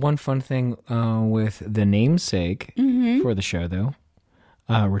 Oh, one fun thing with the namesake for the show, though,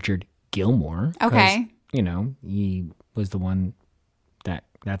 Richard Gilmore. Okay. You know, he was the one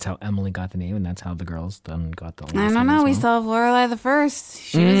that's how Emily got the name, and that's how the girls then got the last name. I don't know. Well. We still have Lorelai the First.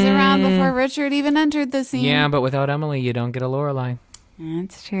 She was around before Richard even entered the scene. Yeah, but without Emily, you don't get a Lorelai.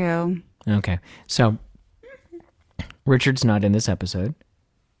 That's true. Okay, so Richard's not in this episode.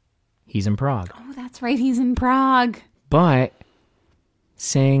 He's in Prague. Oh, that's right. He's in Prague. But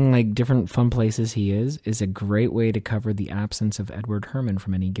saying like different fun places he is a great way to cover the absence of Edward Herman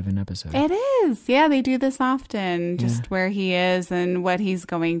from any given episode. It is. Yeah, they do this often, just where he is and what he's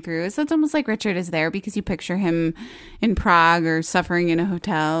going through. So it's almost like Richard is there because you picture him in Prague or suffering in a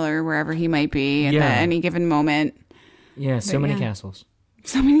hotel or wherever he might be at any given moment. Yeah, so many castles.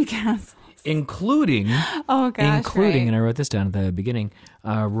 So many castles. Including, oh gosh, right. and I wrote this down at the beginning,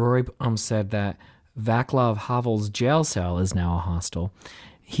 Rory said that Václav Havel's jail cell is now a hostel.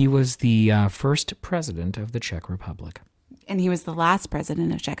 He was the first president of the Czech Republic. And he was the last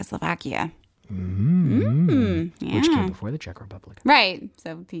president of Czechoslovakia. Yeah. Which came before the Czech Republic. Right.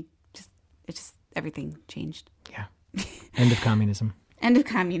 So everything changed. Yeah. End of communism. End of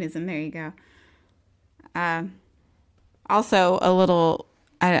communism. There you go. Also, a little,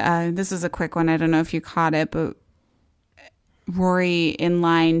 this was a quick one. I don't know if you caught it, but Rory in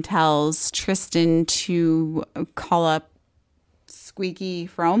line tells Tristan to call up Squeaky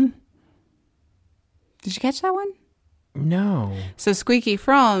Frome. Did you catch that one? No. So Squeaky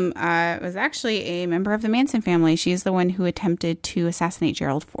Frome was actually a member of the Manson family. She's the one who attempted to assassinate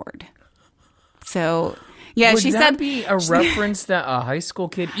Gerald Ford. So, yeah, would she that said be a reference that a high school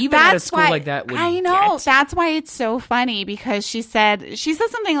kid, even at a school like that, would I know. get? That's why it's so funny because she said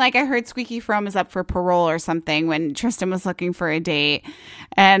something like, I heard Squeaky Frome is up for parole or something when Tristan was looking for a date.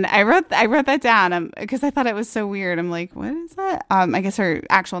 And I wrote that down because I thought it was so weird. I'm like, what is that? I guess her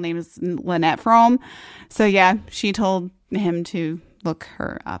actual name is Lynette Frome. So yeah, she told him to look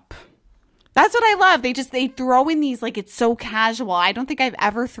her up. That's what I love. They throw in these like it's so casual. I don't think I've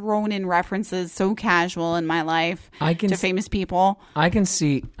ever thrown in references so casual in my life to famous people. I can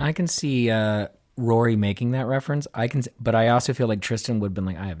see Rory making that reference. But I also feel like Tristan would have been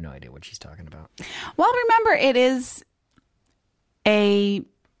like, I have no idea what she's talking about. Well, remember, it is an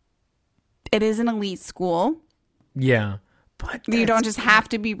elite school. Yeah. But you don't just have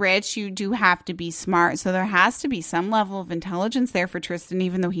to be rich. You do have to be smart. So there has to be some level of intelligence there for Tristan,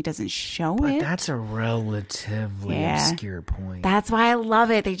 even though he doesn't show it. But that's a relatively obscure point. That's why I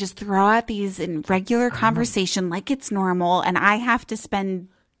love it. They just throw out these in regular conversation like it's normal, and I have to spend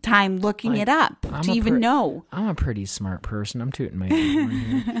time looking it up to even know. I'm a pretty smart person. I'm tooting my own horn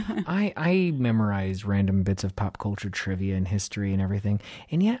here. I memorize random bits of pop culture trivia and history and everything,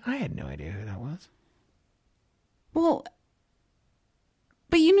 and yet I had no idea who that was. Well,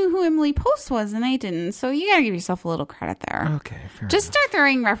 but you knew who Emily Post was, and I didn't. So you got to give yourself a little credit there. Okay, fair Just enough. start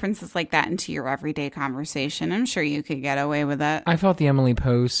throwing references like that into your everyday conversation. I'm sure you could get away with it. I felt the Emily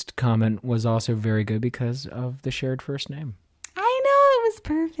Post comment was also very good because of the shared first name. I know, it was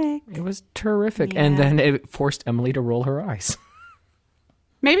perfect. It was terrific. Yeah. And then it forced Emily to roll her eyes.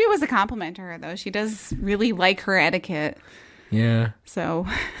 Maybe it was a compliment to her, though. She does really like her etiquette. Yeah. So.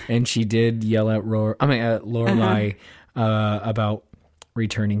 And she did yell at Lorelai about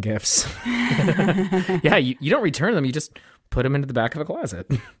returning gifts. Yeah, you don't return them. You just put them into the back of a closet.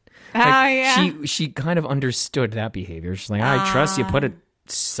 Yeah. She kind of understood that behavior. She's like, I trust you. Put it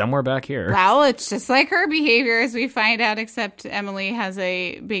somewhere back here. Well, it's just like her behavior, as we find out, except Emily has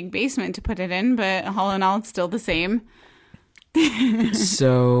a big basement to put it in. But all in all, it's still the same.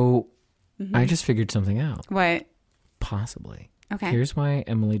 So I just figured something out. What? Possibly. Okay. Here's why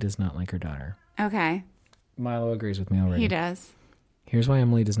Emily does not like her daughter. Okay. Milo agrees with me already. He does. Here's why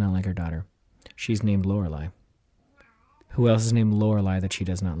Emily does not like her daughter. She's named Lorelai. Who else is named Lorelai that she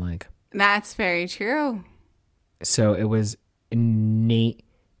does not like? That's very true. So it was innate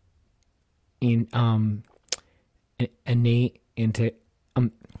into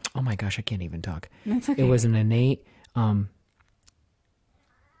oh my gosh, I can't even talk. That's okay. It was an innate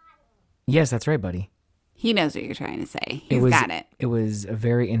yes, that's right, buddy. He knows what you're trying to say. He's got it. It was a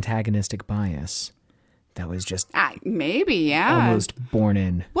very antagonistic bias that was just maybe, yeah. almost born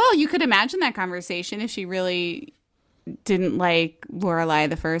in. Well, you could imagine that conversation if she really didn't like Lorelai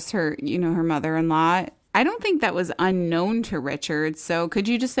the First, her mother-in-law. I don't think that was unknown to Richard. So could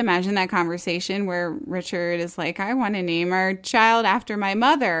you just imagine that conversation where Richard is like, I want to name our child after my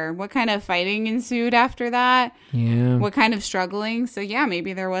mother. What kind of fighting ensued after that? Yeah. What kind of struggling? So yeah,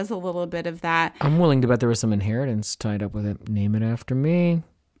 maybe there was a little bit of that. I'm willing to bet there was some inheritance tied up with it. Name it after me.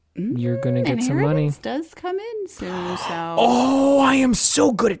 You're going to get some money. Inheritance does come in soon, so. Oh, I am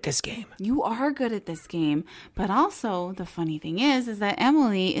so good at this game. You are good at this game. But also, the funny thing is that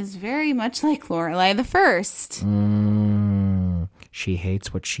Emily is very much like Lorelai the First. She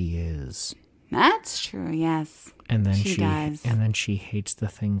hates what she is. That's true, yes. And then she does. And then she hates the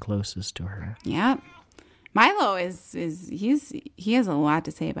thing closest to her. Yep. Milo he has a lot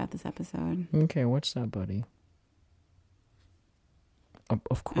to say about this episode. Okay, what's that, buddy?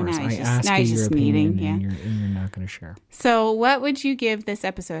 Of course, I just, ask you your opinion, yeah. and you're not going to share. So, what would you give this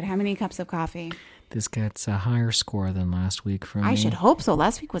episode? How many cups of coffee? This gets a higher score than last week for me. I should hope so.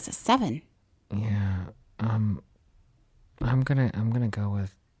 Last week was a 7. Yeah, I'm gonna go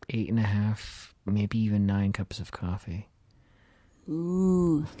with 8.5, maybe even 9 cups of coffee.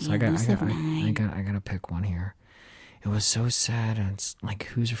 Ooh, so I gotta pick one here. It was so sad, and it's like,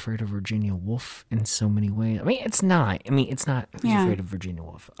 who's afraid of Virginia Woolf in so many ways? I mean, it's not who's afraid of Virginia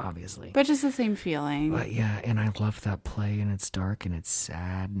Woolf, obviously. But just the same feeling. But yeah, and I love that play, and it's dark, and it's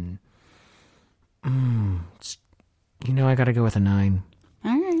sad, and I gotta go with a 9.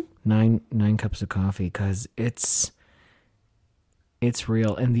 All right. 9 cups of coffee, because it's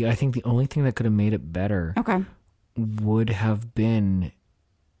real. And I think the only thing that could have made it better would have been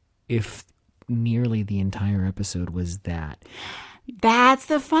if nearly the entire episode was that. That's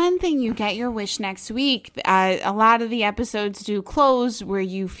the fun thing. You get your wish next week. A lot of the episodes do close where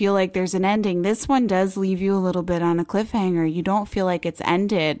you feel like there's an ending. This one does leave you a little bit on a cliffhanger. You don't feel like it's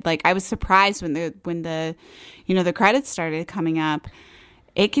ended. Like, I was surprised when the the credits started coming up.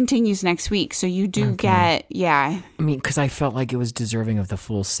 It continues next week, so you do get, I mean, because I felt like it was deserving of the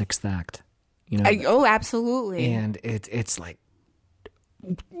full 6th act. Absolutely. And it's like,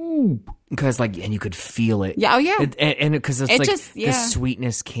 because and you could feel it. Yeah, oh yeah. And because it's like just, the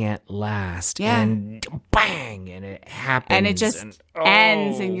sweetness can't last. Yeah. And bang, and it happens. And it just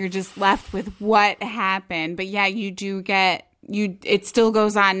ends, and you're just left with what happened. But yeah, you do get. It still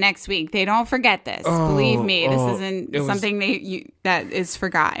goes on next week. They don't forget this. Believe me, this isn't something that is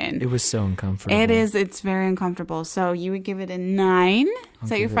forgotten. It was so uncomfortable. It is. It's very uncomfortable. So you would give it a 9. Is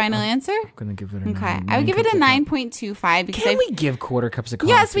that your final answer? I'm gonna give it a 9. Okay, I would give it a 9.25 because can we give quarter cups of coffee?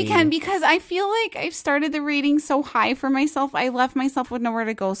 Yes, we can, because I feel like I've started the rating so high for myself. I left myself with nowhere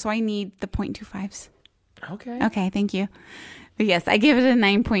to go, so I need the 0.25s. Okay, thank you. But yes, I give it a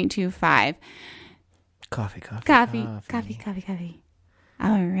 9.25. Coffee. All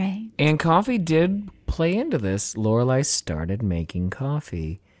right. And coffee did play into this. Lorelai started making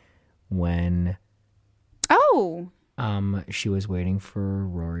coffee when she was waiting for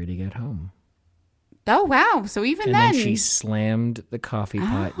Rory to get home. Oh, wow. So even then she slammed the coffee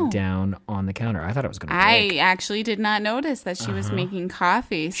pot down on the counter. I thought it was going to break. I actually did not notice that she was making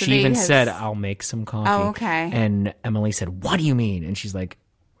coffee. So she even said, I'll make some coffee. Oh, okay. And Emily said, what do you mean? And she's like,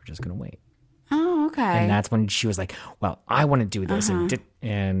 we're just going to wait. Oh, okay. And that's when she was like, well, I want to do this.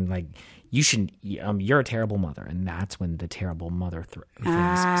 And like, you shouldn't, you're a terrible mother. And that's when the terrible mother things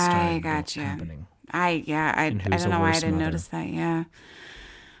started happening. I don't know why I didn't notice that. Yeah.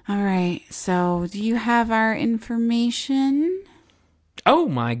 All right. So do you have our information? Oh,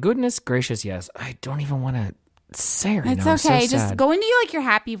 my goodness gracious. Yes. I don't even want to say it right now. It's okay. So just go into like your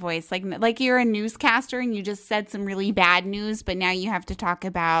happy voice. Like you're a newscaster and you just said some really bad news, but now you have to talk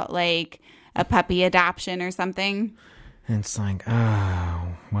about like a puppy adoption or something. And it's like,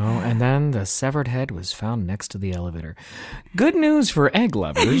 oh, well, and then the severed head was found next to the elevator. Good news for egg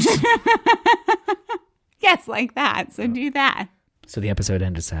lovers. Yes, like that. So do that. So the episode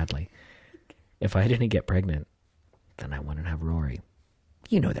ended sadly. If I didn't get pregnant, then I wouldn't have Rory.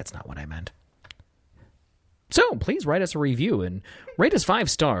 You know that's not what I meant. So please write us a review and rate us 5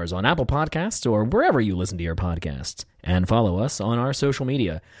 stars on Apple Podcasts or wherever you listen to your podcasts. And follow us on our social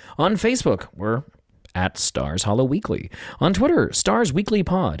media. On Facebook, we're at Stars Hollow Weekly. On Twitter, Stars Weekly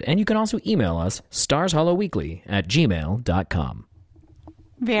Pod. And you can also email us, starshollowweekly@gmail.com.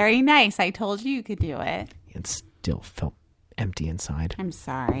 Very nice. I told you could do it. It still felt empty inside. I'm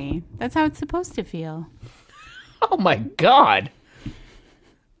sorry. That's how it's supposed to feel. Oh my God.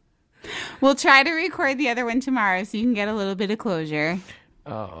 We'll try to record the other one tomorrow so you can get a little bit of closure.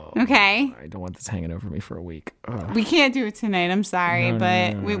 Oh. Okay? I don't want this hanging over me for a week. Ugh. We can't do it tonight. I'm sorry,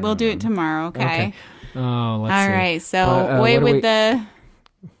 but we'll do it tomorrow, okay? Oh, let's see. All right, so away with the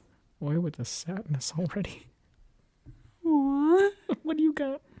sadness already. Aww. What do you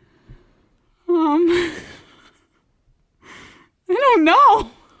got? I don't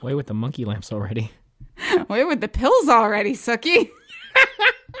know. Away with the monkey lamps already. Away with the pills already, Sookie.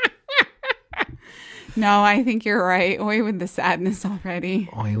 No, I think you're right. Away with the sadness already.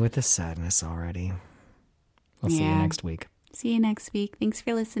 Away with the sadness already. We'll see you next week. See you next week. Thanks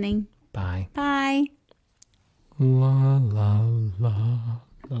for listening. Bye. Bye. La la la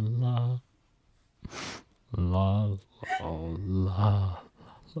la la la la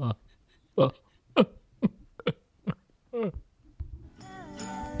la.